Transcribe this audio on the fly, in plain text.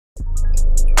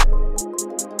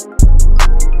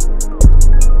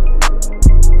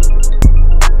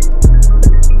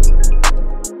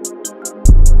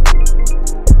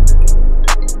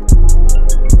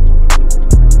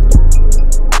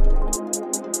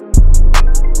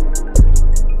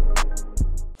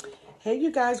Hey,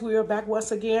 you guys, we are back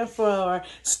once again for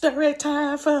story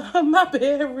time from my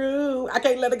bedroom. I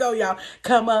can't let it go, y'all.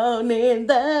 Come on in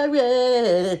the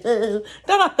room.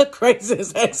 That I'm crazy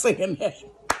as heck singing that.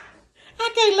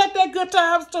 I can't let that good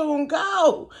times tune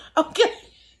go. Okay.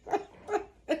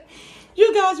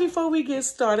 You guys, before we get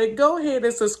started, go ahead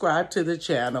and subscribe to the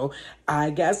channel. I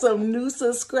got some new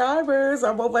subscribers.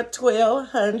 I'm over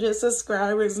 1,200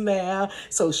 subscribers now.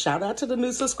 So shout out to the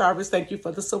new subscribers. Thank you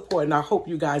for the support, and I hope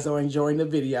you guys are enjoying the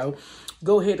video.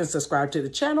 Go ahead and subscribe to the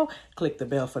channel. Click the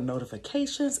bell for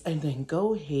notifications, and then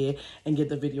go ahead and give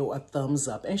the video a thumbs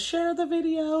up and share the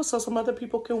video so some other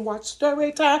people can watch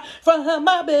story time from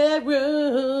my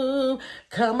bedroom.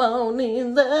 Come on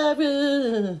in the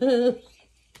room.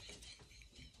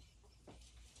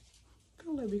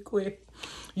 Let me quit.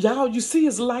 Y'all, you see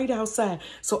it's light outside.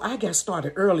 So I got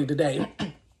started early today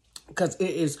because it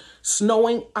is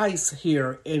snowing ice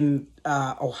here in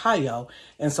Ohio.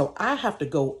 And so I have to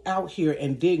go out here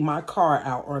and dig my car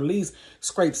out, or at least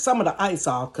scrape some of the ice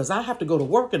off, because I have to go to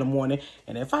work in the morning.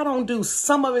 And if I don't do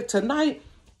some of it tonight,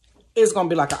 it's going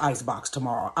to be like an ice box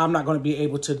tomorrow. I'm not going to be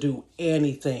able to do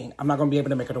anything. I'm not going to be able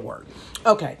to make it to work.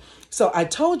 Okay, so I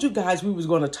told you guys we was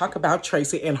going to talk about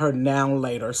Tracey and her now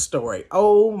later story.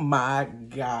 Oh my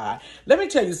God. Let me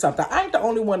tell you something. I ain't the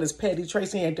only one that's petty.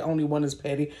 Tracey ain't the only one that's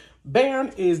petty.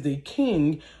 Baron is the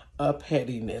king of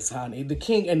pettiness, honey. The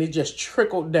king, and it just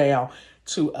trickled down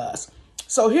to us.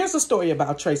 So here's the story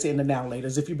about Tracey and the Now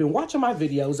Laters. If you've been watching my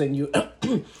videos and you've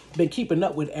been keeping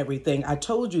up with everything, I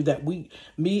told you that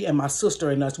me and my sister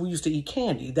and us, we used to eat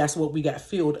candy. That's what we got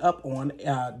filled up on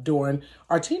during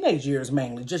our teenage years,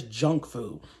 mainly just junk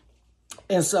food.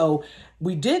 And so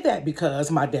we did that because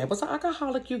my dad was an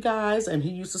alcoholic, you guys, and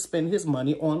he used to spend his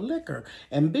money on liquor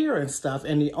and beer and stuff.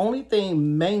 And the only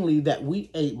thing mainly that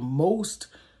we ate most,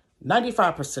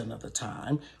 95% of the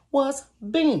time, was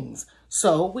beans.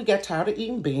 So we got tired of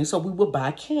eating beans, so we would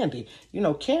buy candy. You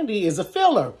know, candy is a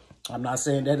filler. I'm not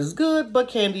saying that is good, but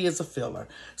candy is a filler.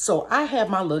 So I had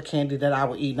my little candy that I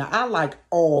would eat. Now, I like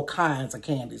all kinds of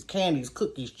candies. Candies,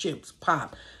 cookies, chips,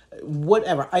 pop,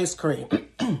 whatever, ice cream.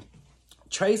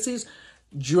 Tracey's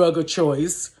drug of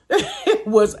choice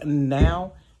was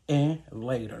Now and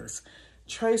Laters.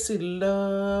 Tracey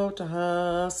loved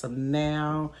her some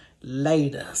Now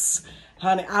Laters.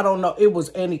 Honey, I don't know. It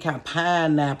was any kind of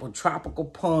pineapple, tropical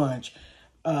punch,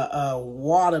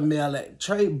 watermelon,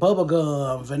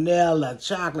 bubblegum, vanilla,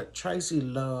 chocolate. Tracey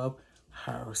loved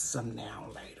her some Now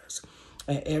Laters.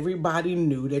 And everybody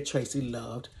knew that Tracey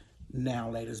loved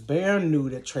Now Laters. Bear knew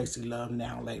that Tracey loved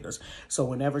Now Laters. So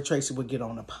whenever Tracey would get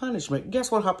on a punishment, guess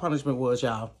what her punishment was,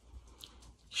 y'all?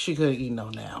 She couldn't eat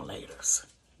no Now Laters.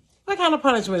 What kind of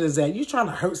punishment is that? You trying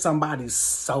to hurt somebody's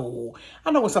soul.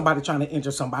 I know when somebody trying to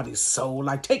injure somebody's soul,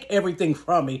 like take everything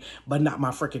from me, but not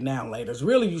my freaking Now Laters.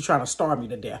 Really, you trying to starve me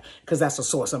to death because that's the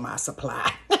source of my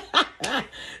supply.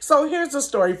 So here's the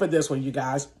story for this one, you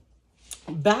guys.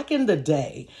 Back in the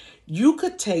day, you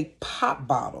could take pop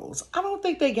bottles. I don't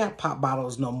think they got pop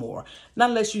bottles no more.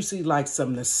 Not unless you see like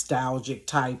some nostalgic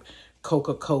type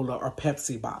Coca-Cola or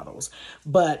Pepsi bottles.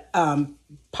 But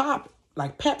pop,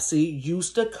 like Pepsi,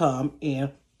 used to come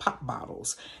in pop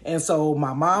bottles. And so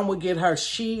my mom would get her,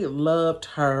 she loved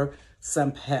her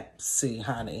some Pepsi,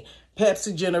 honey.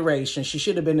 Pepsi generation. She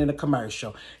should have been in a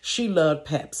commercial. She loved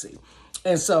Pepsi.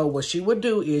 And so what she would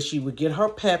do is she would get her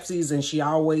Pepsis, and she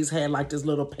always had like this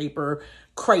little paper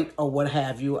crate or what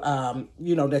have you,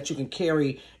 you know, that you can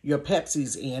carry your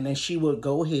Pepsis in. And she would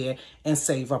go ahead and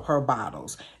save up her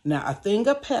bottles. Now, a thing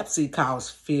of Pepsi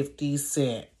costs 50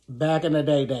 cents. Back in the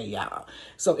day, y'all.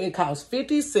 So it cost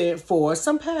 50 cents for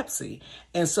some Pepsi.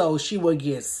 And so she would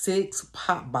get 6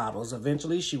 pop bottles.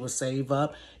 Eventually, she would save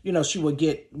up. You know, she would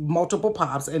get multiple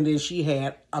pops. And then she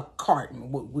had a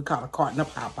carton, what we call a carton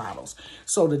of pop bottles.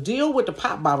 So the deal with the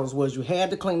pop bottles was you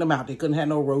had to clean them out. They couldn't have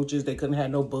no roaches. They couldn't have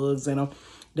no bugs in them.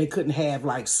 They couldn't have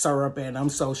like syrup in them.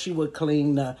 So she would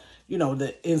clean the, you know,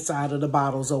 the inside of the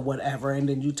bottles or whatever. And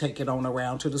then you take it on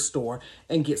around to the store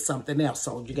and get something else.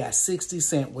 So you got 60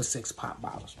 cents with 6 pop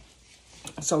bottles.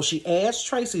 So she asked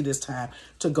Tracey this time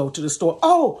to go to the store.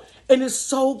 Oh, and it's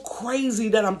so crazy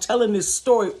that I'm telling this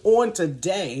story on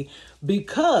today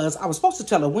because I was supposed to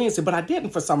tell her Wednesday, but I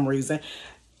didn't for some reason.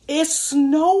 It's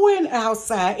snowing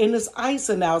outside and it's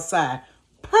icing outside.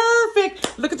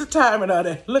 Perfect. Look at the timing of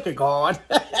that. Look at God.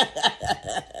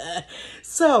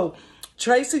 So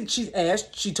Tracey,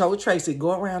 she told Tracey,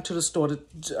 go around to the store,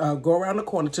 go around the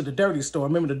corner to the dirty store.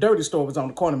 Remember, the dirty store was on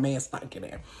the corner, man stinking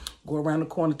there. Go around the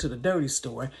corner to the dirty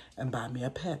store and buy me a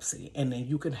Pepsi. And then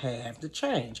you can have the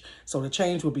change. So the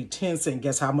change would be 10 cents.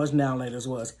 Guess how much Now Laters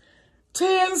was?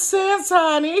 10 cents,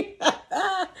 honey.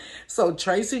 So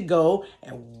Tracey go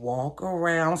and walk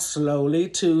around slowly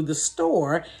to the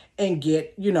store and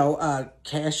get,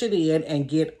 cash it in and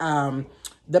get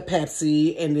the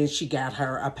Pepsi, and then she got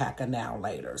her a pack of Now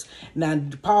Laters. Now,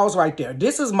 pause right there.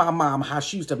 This is my mom, how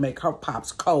she used to make her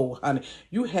pops cold, honey.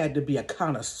 You had to be a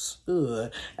connoisseur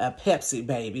of Pepsi,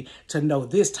 baby, to know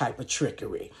this type of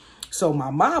trickery. So my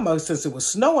mama, since it was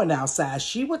snowing outside,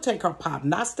 she would take her pop,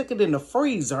 not stick it in the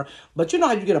freezer, but you know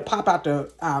how you get a pop out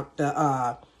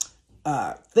the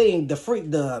thing,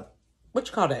 what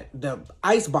you call that? The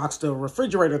ice box, the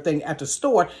refrigerator thing at the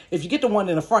store. If you get the one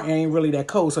in the front, it ain't really that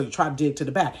cold, so you try to dig to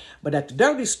the back. But at the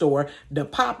dirty store, the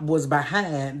pop was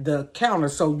behind the counter,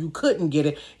 so you couldn't get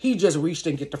it. He just reached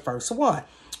and get the first one.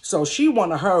 So she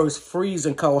wanted hers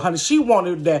freezing cold, honey. She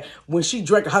wanted that when she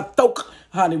drank her throat,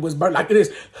 honey, was burnt like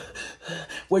this.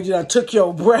 When you done took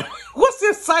your breath. What's the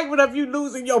excitement of you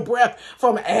losing your breath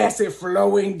from acid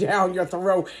flowing down your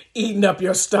throat, eating up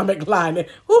your stomach lining?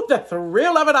 Whoop, the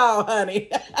thrill of it all,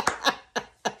 honey.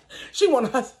 She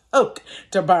wanted her throat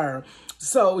to burn.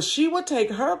 So she would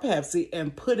take her Pepsi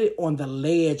and put it on the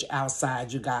ledge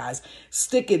outside, you guys.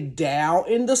 Stick it down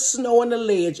in the snow on the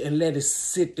ledge and let it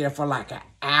sit there for like an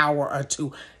hour or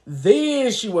two.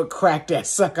 Then she would crack that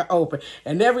sucker open.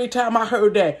 And every time I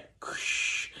heard that,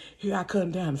 here I come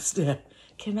down the step.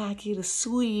 Can I get a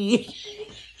sweet?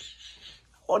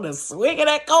 On the swing of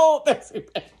that cold Pepsi.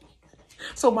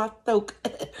 So my throat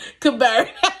could burn.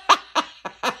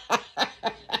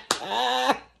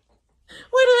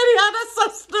 Wait a minute, y'all, that's so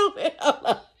stupid.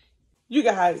 You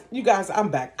guys, I'm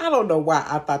back. I don't know why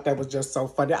I thought that was just so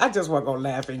funny. I just wasn't going to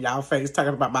laugh in y'all face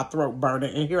talking about my throat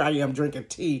burning. And here I am drinking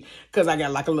tea because I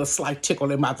got like a little slight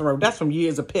tickle in my throat. That's from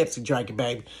years of Pepsi drinking,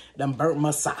 baby. Done burnt my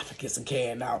esophagus and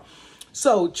canned out.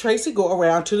 So Tracey go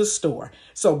around to the store.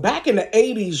 So back in the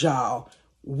 80s, y'all,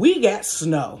 we got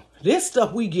snow. This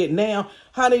stuff we get now,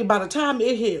 honey, by the time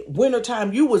it hit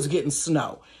wintertime, you was getting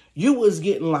snow. You was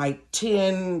getting like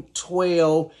 10,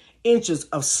 12 inches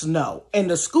of snow. And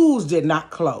the schools did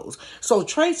not close. So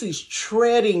Tracey's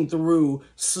treading through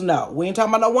snow. We ain't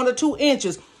talking about no 1 or 2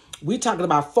 inches. We talking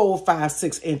about 4, 5,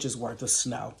 6 inches worth of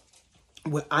snow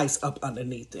with ice up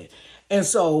underneath it. And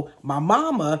so my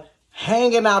mama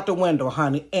hanging out the window,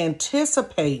 honey,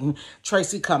 anticipating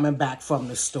Tracey coming back from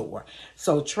the store.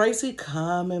 So Tracey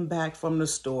coming back from the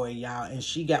store, y'all, and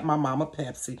she got my mama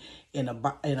Pepsi in a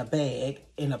bag,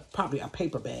 probably a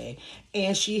paper bag,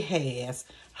 and she has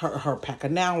her pack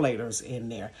of Now Laters in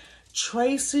there.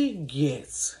 Tracey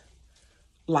gets,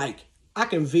 like, I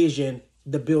can vision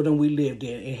the building we lived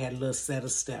in. It had a little set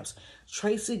of steps.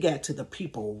 Tracey got to the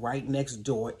people right next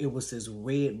door. It was this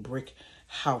red brick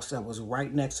house that was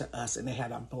right next to us, and it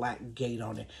had a black gate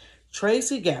on it.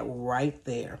 Tracey got right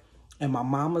there, and my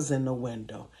mama's in the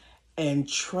window. And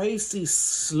Tracey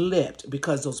slipped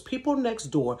because those people next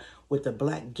door with the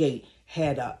black gate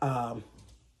had a,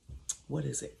 what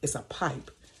is it? It's a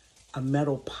pipe, a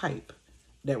metal pipe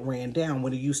that ran down.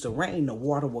 When it used to rain, the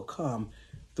water would come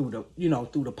through the,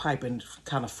 through the pipe and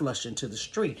kind of flush into the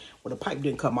street. Well, the pipe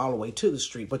didn't come all the way to the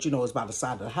street, but it's by the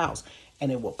side of the house,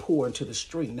 and it would pour into the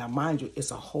street. Now, mind you,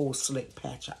 it's a whole slick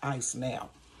patch of ice now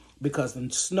because the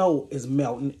snow is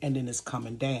melting and then it's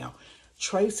coming down.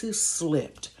 Tracey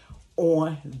slipped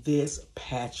on this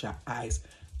patch of ice.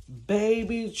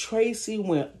 Baby, Tracey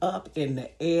went up in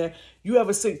the air. You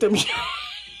ever seen them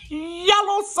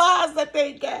yellow signs that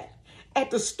they got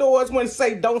at the stores when they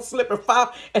say don't slip and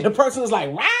fall, and the person was like,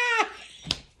 "Rah!"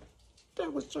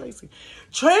 That was Tracey.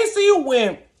 Tracey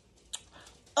went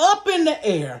up in the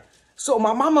air. So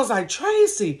my mama was like,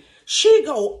 Tracey, she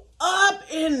go up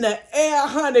in the air,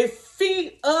 honey,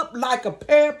 feet up like a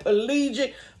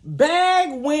paraplegic.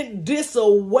 Bag went this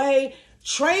away.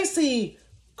 Tracey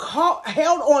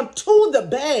held on to the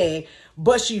bag,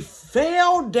 but she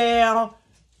fell down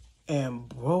and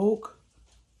broke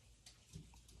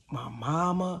my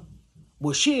mama.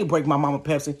 Well, she didn't break my mama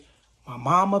Pepsi. My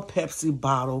mama Pepsi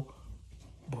bottle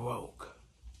broke.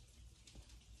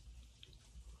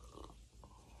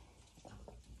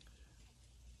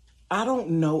 I don't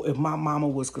know if my mama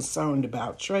was concerned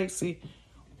about Tracey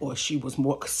or she was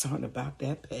more concerned about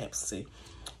that Pepsi.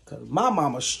 Because my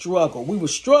mama struggled. We were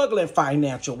struggling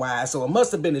financial-wise, so it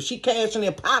must have been if she cashing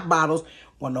in pop bottles,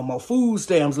 wasn't no more food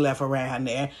stamps left around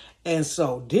there. And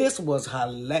so this was her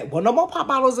wasn't no more pop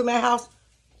bottles in that house.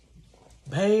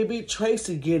 Baby,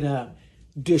 Tracey get up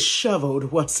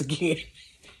disheveled once again.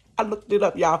 I looked it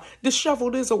up, y'all.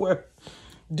 Disheveled is a word.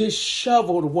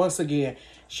 Disheveled once again.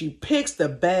 She picks the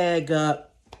bag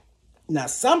up. Now,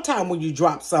 sometime when you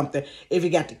drop something, if you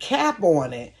got the cap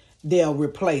on it, they'll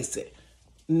replace it.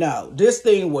 No, this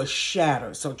thing was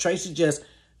shattered. So Tracey just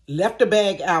left the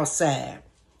bag outside.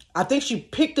 I think she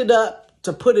picked it up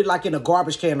to put it like in a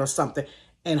garbage can or something,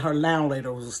 and her landlady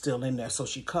was still in there. So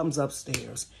she comes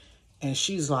upstairs, and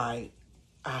she's like,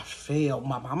 I failed.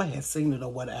 My mama had seen it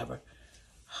or whatever.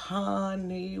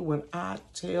 Honey, when I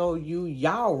tell you,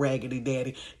 y'all raggedy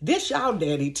daddy, this y'all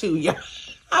daddy too, y'all.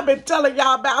 I've been telling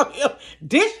y'all about him.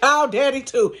 This y'all daddy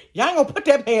too. Y'all ain't gonna put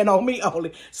that man on me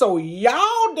only. So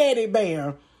y'all daddy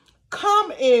bear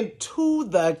come into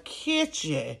the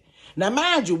kitchen. Now,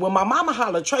 mind you, when my mama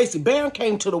hollered Tracey, Baron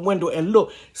came to the window and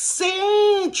looked,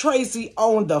 seen Tracey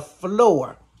on the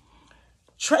floor.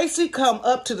 Tracey come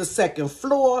up to the second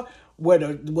floor where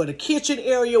the kitchen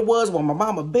area was, where my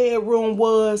mama bedroom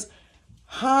was.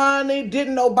 Honey,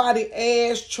 didn't nobody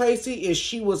ask Tracey if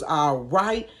she was all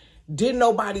right? Didn't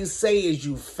nobody say, is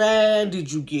you fine?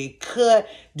 Did you get cut?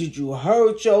 Did you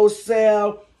hurt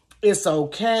yourself? It's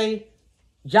okay.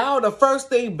 Y'all, the first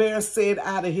thing Bear said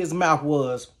out of his mouth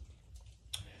was,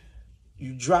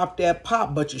 you dropped that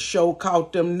pop, but you sure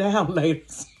caught them now,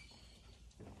 ladies.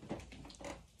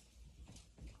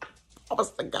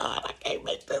 Honest to God, I can't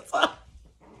make this up.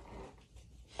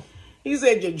 He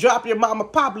said, you drop your mama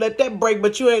pop, let that break,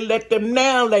 but you ain't let them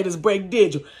now ladies break,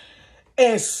 did you?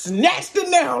 And snatched the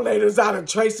now ladies out of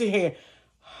Tracey's hand.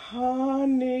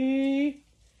 Honey,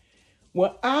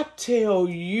 when I tell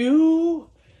you,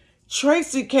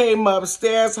 Tracey came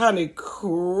upstairs, honey,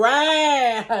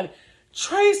 crying.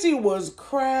 Tracey was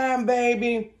crying,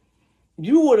 baby.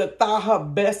 You would have thought her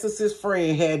bestest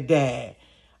friend had died.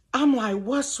 I'm like,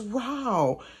 what's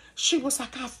wrong? She was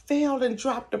like, I fell and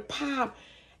dropped the pop.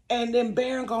 And then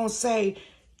Baron gonna say,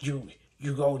 you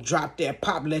gonna drop that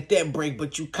pop, let that break,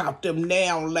 but you caught them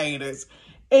now ladies.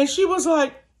 And she was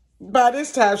like, by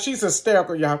this time, she's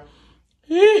hysterical, y'all.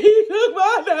 He took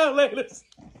my now ladies.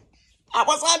 I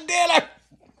was on dinner.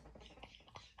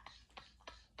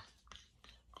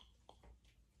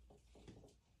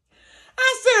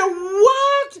 I said,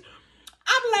 what?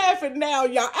 I'm laughing now,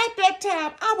 y'all. At that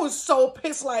time, I was so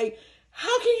pissed. Like,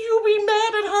 how can you be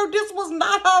mad at her? This was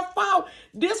not her fault.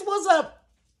 This was a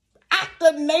act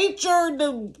of nature.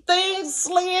 The thing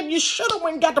slid. You should have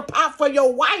went and got the pop for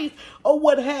your wife or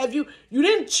what have you. You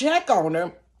didn't check on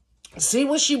her. See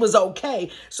when she was okay.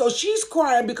 So she's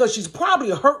crying because she's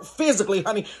probably hurt physically,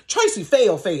 honey. Tracey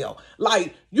fell.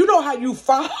 Like, you know how you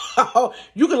fall?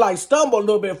 You can like stumble a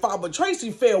little bit and fall, but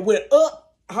Tracey fell, went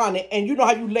up, honey, and you know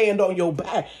how you land on your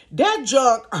back. That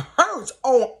junk hurts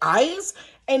on ice.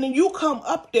 And then you come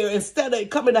up there instead of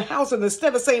coming in the house and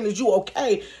instead of saying that you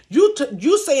okay, you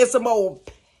saying some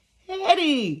old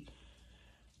petty.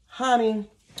 Honey,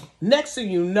 next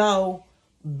thing you know,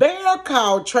 Bear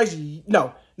called Tracey.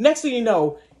 No. Next thing you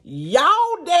know,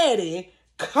 y'all daddy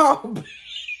called,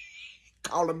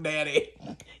 call him daddy.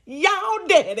 Y'all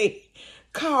daddy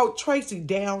called Tracey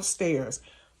downstairs.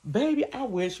 Baby, I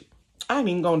wish, I ain't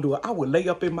even gonna do it. I would lay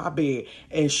up in my bed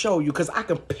and show you because I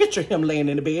can picture him laying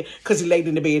in the bed because he laid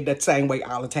in the bed that same way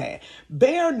all the time.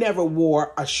 Bear never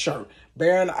wore a shirt.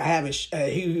 Bear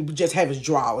he just have his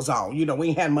drawers on. You know, we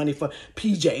ain't had money for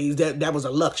PJs. That was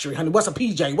a luxury, honey. What's a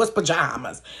PJ? What's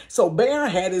pajamas? So Bear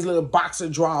had his little boxer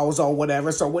drawers on,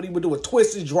 whatever. So what he would do is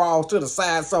twist his drawers to the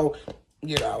side. So,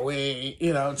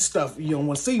 stuff you don't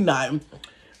want to see nothing.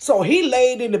 So he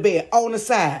laid in the bed on the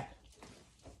side.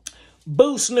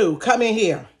 Boo Snoo, come in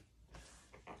here.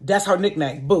 That's her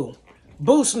nickname, Boo.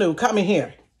 Boo Snoo, come in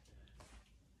here.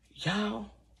 Y'all,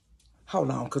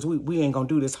 hold on, because we ain't going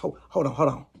to do this. Hold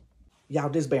on. Y'all,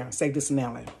 this Baron, say this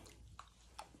now. Like.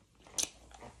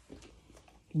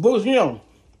 Boo Snoo.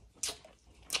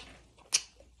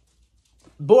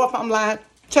 Boy, if I'm lying,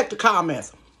 check the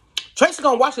comments. Tracey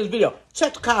going to watch this video.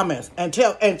 Check the comments and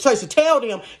Tracey, tell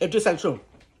them if this ain't true.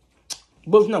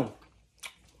 Boo Snoo.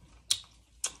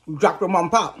 You drop your mom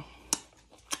and pop.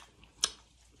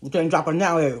 You can't drop her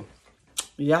now, here.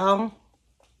 Y'all.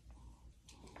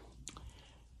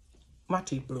 My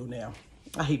teeth blue now.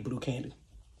 I hate blue candy.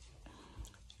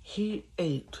 He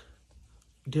ate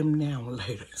them now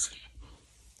ladies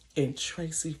in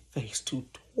Tracey's face to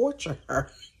torture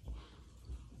her.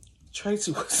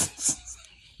 Tracey was sick.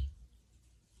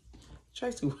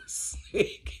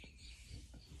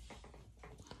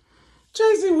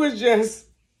 Tracey was just,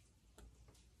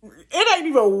 it ain't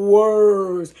even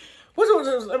words.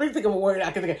 Let me think of a word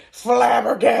I can think of.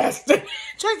 Flabbergasted.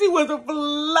 Tracey was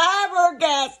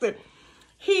flabbergasted.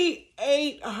 He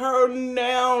ate her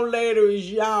now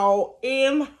ladies, y'all,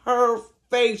 in her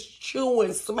face,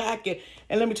 chewing, smacking.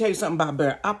 And let me tell you something about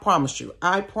Bear. I promise you,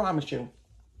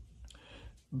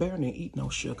 Bear didn't eat no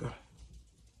sugar.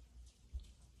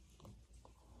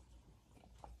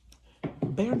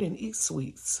 Bear didn't eat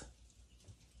sweets.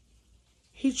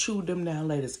 He chewed them nail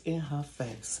laters in her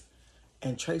face.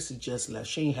 And Tracey just left.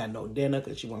 She ain't had no dinner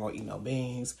because she wasn't going to eat no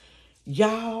beans.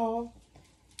 Y'all,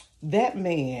 that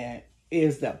man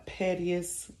is the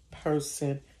pettiest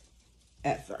person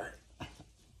ever.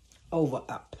 Over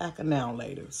a pack of nail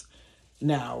laters.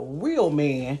 Now, real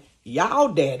man, y'all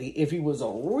daddy, if he was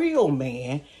a real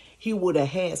man, he would have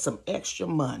had some extra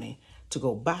money to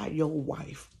go buy your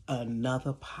wife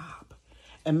another pop.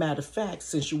 And matter of fact,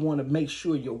 since you want to make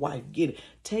sure your wife get it,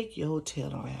 take your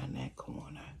tail around that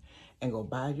corner and go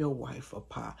buy your wife a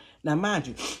pop. Now, mind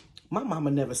you, my mama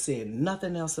never said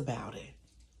nothing else about it.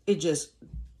 It just,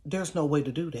 there's no way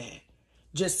to do that.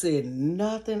 Just said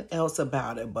nothing else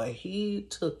about it, but he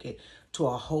took it to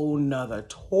a whole nother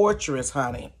torturous,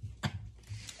 honey,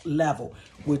 level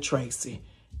with Tracey.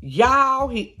 Y'all,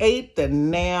 he ate the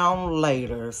nail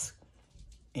laters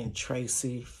in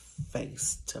Tracey's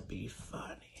face to be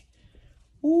funny.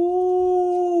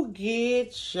 Ooh,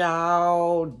 get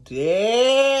y'all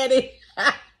daddy.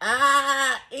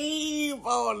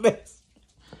 Evilness.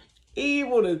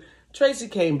 Evilness. Tracey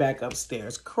came back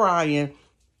upstairs crying.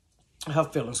 Her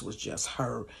feelings was just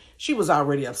hurt. She was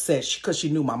already upset because she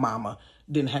knew my mama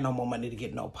didn't have no more money to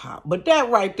get no pop. But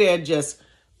that right there just,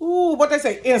 ooh, what they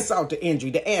say, insult to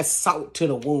injury. To add salt to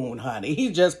the wound, honey. He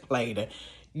just played it.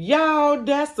 Y'all,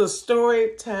 that's the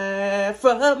story time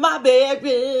for my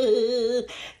baby.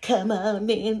 Come on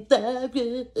in the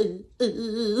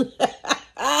room.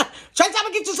 Tracey, I'm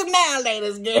gonna get you some nail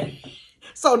laters, girl.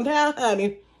 So now,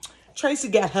 honey, Tracey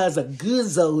got hers a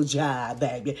good old job,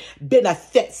 baby.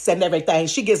 Benefits and everything.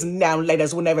 She gets nail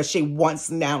laters whenever she wants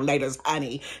nail laters,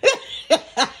 honey.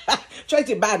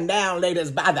 Tracey buy nail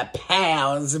laters by the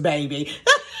pounds, baby.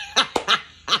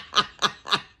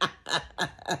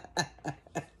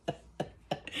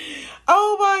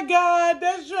 Oh my God,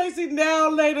 that's Tracey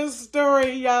nail later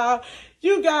story, y'all.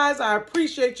 You guys, I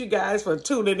appreciate you guys for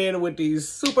tuning in with these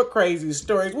super crazy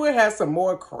stories. We'll have some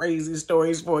more crazy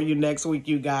stories for you next week,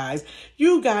 you guys.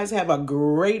 You guys have a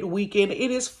great weekend.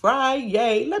 It is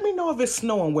Friday. Let me know if it's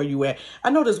snowing where you at. I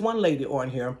know there's one lady on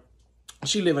here.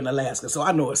 She live in Alaska, so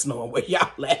I know it's snowing where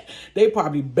y'all at. They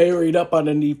probably buried up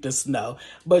underneath the snow.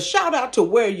 But shout out to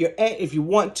where you're at if you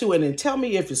want to, and then tell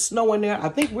me if it's snowing there. I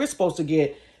think we're supposed to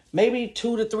get maybe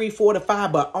 2 to 3, 4 to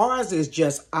 5, but ours is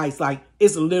just ice. Like,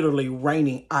 it's literally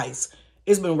raining ice.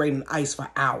 It's been raining ice for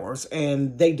hours,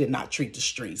 and they did not treat the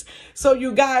streets. So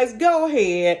you guys, go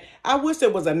ahead. I wish there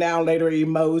was a now later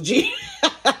emoji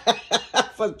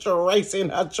for Tracey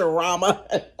and her trauma.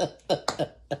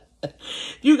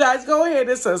 You guys, go ahead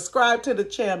and subscribe to the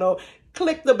channel.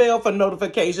 Click the bell for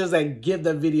notifications and give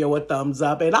the video a thumbs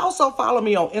up. And also follow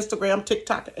me on Instagram,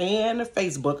 TikTok, and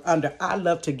Facebook under I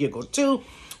Love to Giggle Too.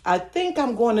 I think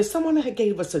I'm going to, someone had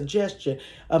gave a suggestion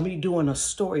of me doing a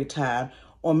story time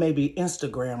on maybe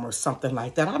Instagram or something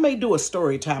like that. I may do a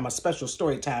story time, a special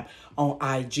story time on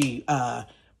IG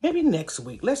maybe next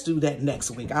week. Let's do that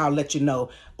next week. I'll let you know,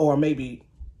 or maybe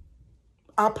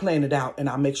I'll plan it out and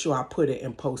I'll make sure I put it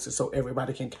and post it so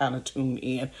everybody can kind of tune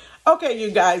in. Okay,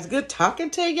 you guys, good talking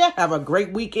to you. Have a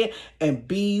great weekend and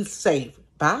be safe.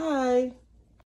 Bye.